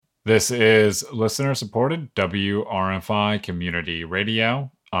This is listener supported WRFI Community Radio.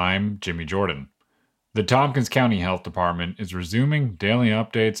 I'm Jimmy Jordan. The Tompkins County Health Department is resuming daily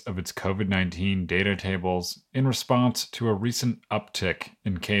updates of its COVID 19 data tables in response to a recent uptick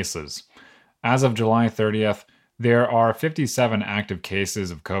in cases. As of July 30th, there are 57 active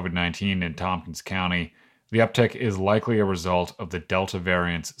cases of COVID 19 in Tompkins County. The uptick is likely a result of the Delta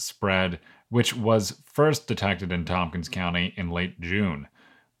variant's spread, which was first detected in Tompkins County in late June.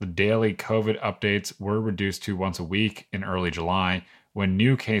 The daily COVID updates were reduced to once a week in early July, when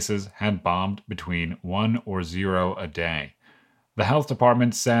new cases had bombed between 1 or 0 a day. The health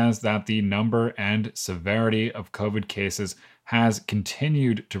department says that the number and severity of COVID cases has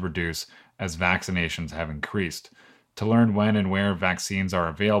continued to reduce as vaccinations have increased. To learn when and where vaccines are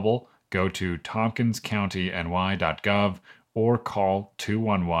available, go to tompkinscountyny.gov or call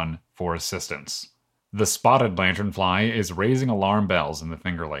 211 for assistance. The spotted lanternfly is raising alarm bells in the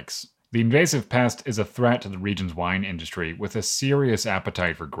Finger Lakes. The invasive pest is a threat to the region's wine industry with a serious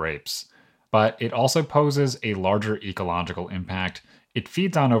appetite for grapes. But it also poses a larger ecological impact. It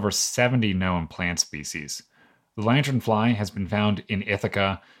feeds on over 70 known plant species. The lanternfly has been found in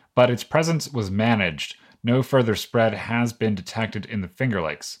Ithaca, but its presence was managed. No further spread has been detected in the Finger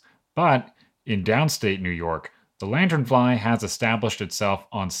Lakes. But in downstate New York, the lanternfly has established itself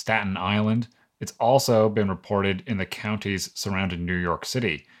on Staten Island. It's also been reported in the counties surrounding New York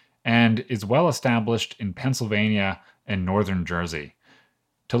City and is well established in Pennsylvania and northern Jersey.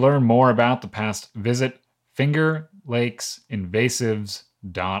 To learn more about the pest, visit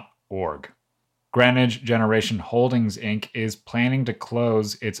fingerlakesinvasives.org. Greenwich Generation Holdings Inc. is planning to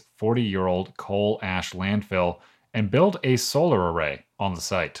close its 40-year-old coal ash landfill and build a solar array on the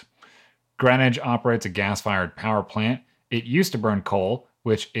site. Greenwich operates a gas-fired power plant. It used to burn coal,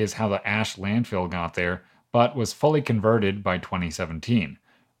 which is how the ash landfill got there, but was fully converted by 2017.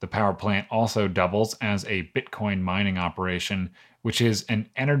 The power plant also doubles as a Bitcoin mining operation, which is an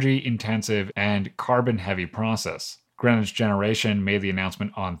energy-intensive and carbon-heavy process. Greenwich Generation made the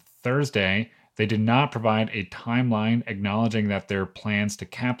announcement on Thursday. They did not provide a timeline acknowledging that their plans to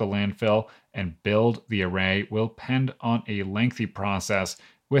cap the landfill and build the array will depend on a lengthy process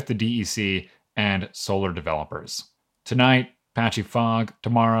with the DEC and solar developers. Tonight, patchy fog.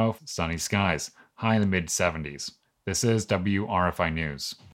 Tomorrow, sunny skies. High in the mid-70s. This is WRFI News.